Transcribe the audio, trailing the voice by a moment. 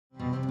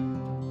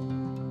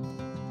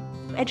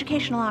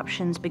Educational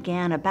Options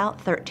began about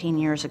 13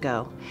 years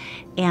ago,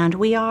 and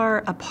we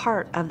are a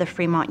part of the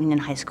Fremont Union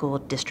High School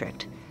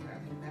district.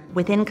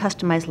 Within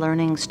customized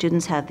learning,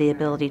 students have the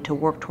ability to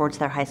work towards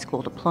their high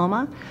school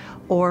diploma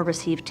or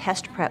receive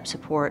test prep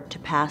support to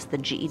pass the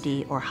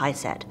GED or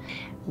HiSET.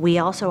 We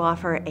also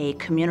offer a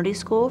community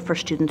school for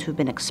students who've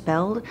been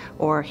expelled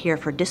or here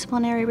for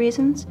disciplinary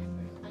reasons.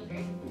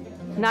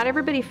 Not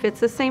everybody fits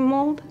the same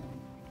mold,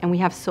 and we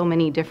have so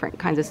many different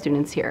kinds of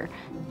students here.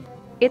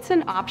 It's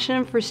an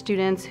option for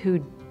students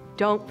who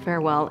don't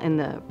fare well in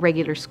the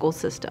regular school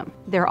system.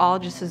 They're all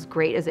just as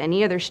great as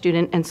any other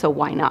student, and so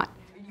why not?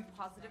 Are you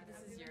positive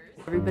this is yours?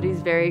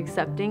 Everybody's very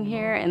accepting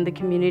here, and the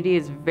community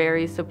is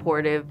very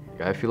supportive.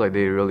 I feel like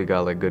they really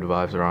got like good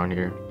vibes around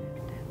here.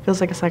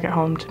 Feels like a second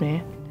home to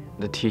me.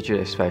 The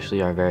teachers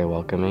especially are very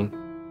welcoming.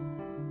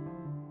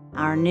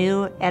 Our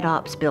new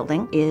EdOps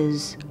building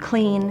is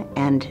clean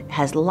and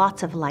has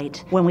lots of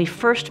light. When we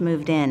first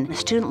moved in, a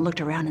student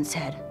looked around and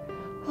said,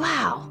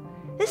 "Wow,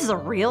 this is a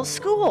real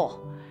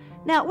school."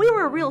 Now, we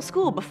were a real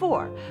school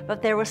before,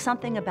 but there was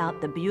something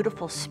about the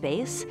beautiful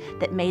space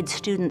that made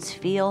students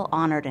feel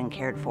honored and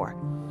cared for.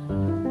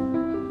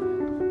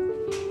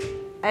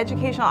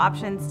 Educational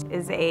Options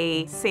is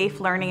a safe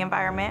learning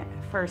environment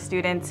for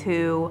students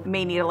who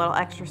may need a little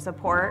extra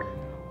support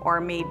or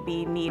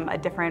maybe need a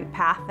different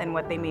path than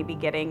what they may be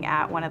getting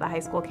at one of the high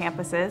school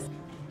campuses.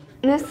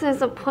 This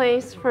is a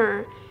place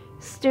for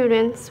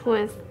students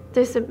with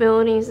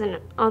disabilities and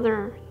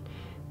other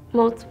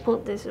multiple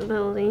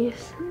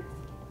disabilities.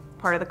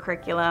 Part of the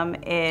curriculum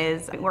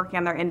is working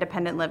on their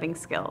independent living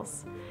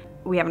skills.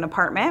 We have an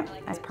apartment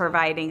that's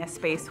providing a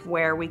space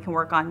where we can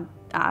work on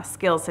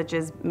skills such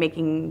as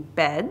making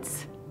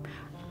beds,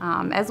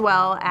 as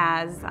well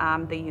as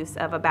the use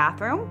of a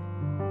bathroom.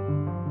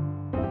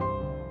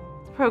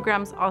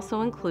 Programs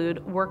also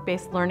include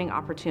work-based learning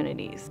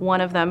opportunities. One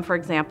of them, for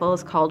example,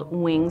 is called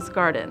Wings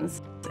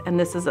Gardens. And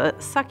this is a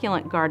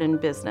succulent garden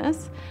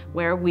business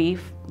where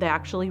they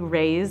actually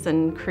raise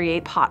and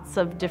create pots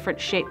of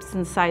different shapes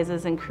and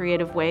sizes in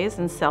creative ways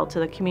and sell to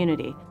the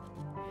community.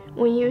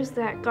 We use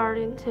that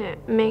garden to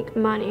make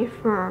money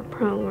for our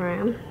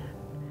program.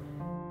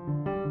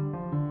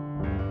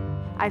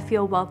 I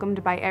feel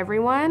welcomed by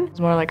everyone. It's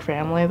more like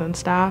family than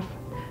staff.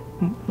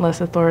 Less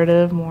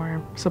authoritative,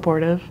 more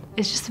supportive.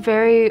 It's just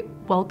very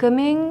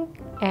welcoming,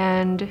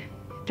 and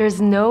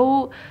there's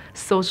no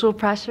social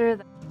pressure.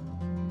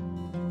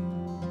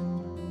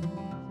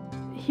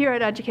 Here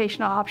at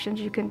Educational Options,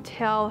 you can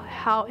tell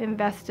how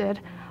invested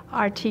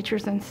our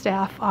teachers and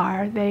staff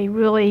are. They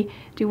really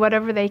do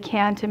whatever they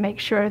can to make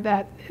sure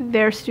that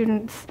their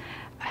students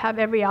have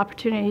every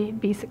opportunity to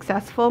be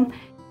successful.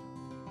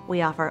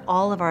 We offer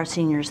all of our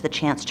seniors the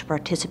chance to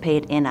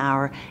participate in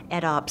our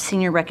EdOps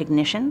senior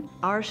recognition.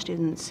 Our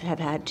students have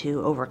had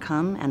to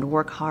overcome and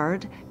work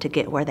hard to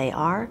get where they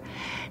are.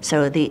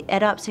 So the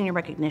EdOps senior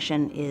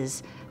recognition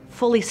is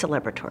fully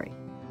celebratory.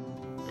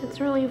 It's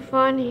really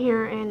fun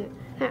here, and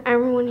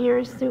everyone here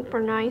is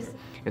super nice.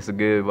 It's a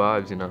good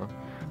vibes, you know.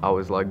 I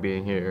always like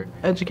being here.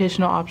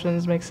 Educational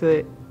Options makes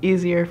it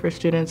easier for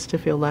students to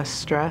feel less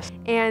stressed.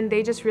 And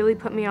they just really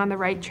put me on the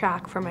right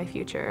track for my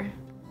future.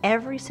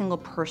 Every single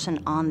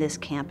person on this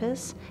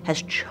campus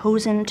has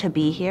chosen to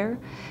be here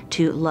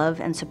to love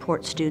and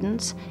support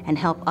students and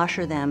help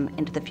usher them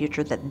into the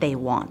future that they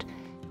want.